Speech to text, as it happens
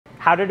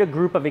How did a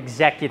group of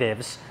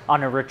executives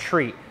on a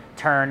retreat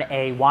turn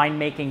a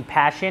winemaking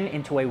passion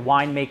into a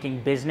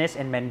winemaking business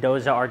in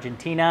Mendoza,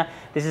 Argentina?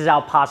 This is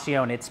Al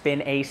Pasión. It's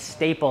been a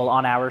staple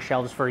on our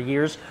shelves for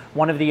years.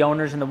 One of the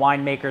owners and the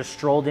winemakers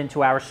strolled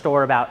into our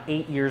store about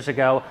 8 years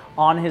ago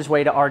on his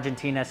way to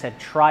Argentina, said,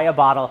 try a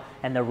bottle,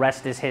 and the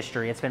rest is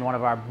history. It's been one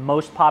of our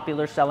most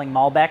popular selling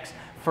Malbecs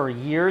for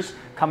years,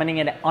 coming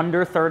in at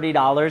under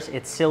 $30.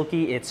 It's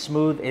silky, it's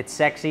smooth, it's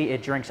sexy,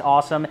 it drinks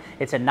awesome.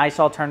 It's a nice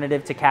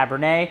alternative to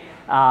Cabernet.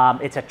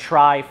 It's a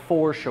try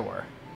for sure.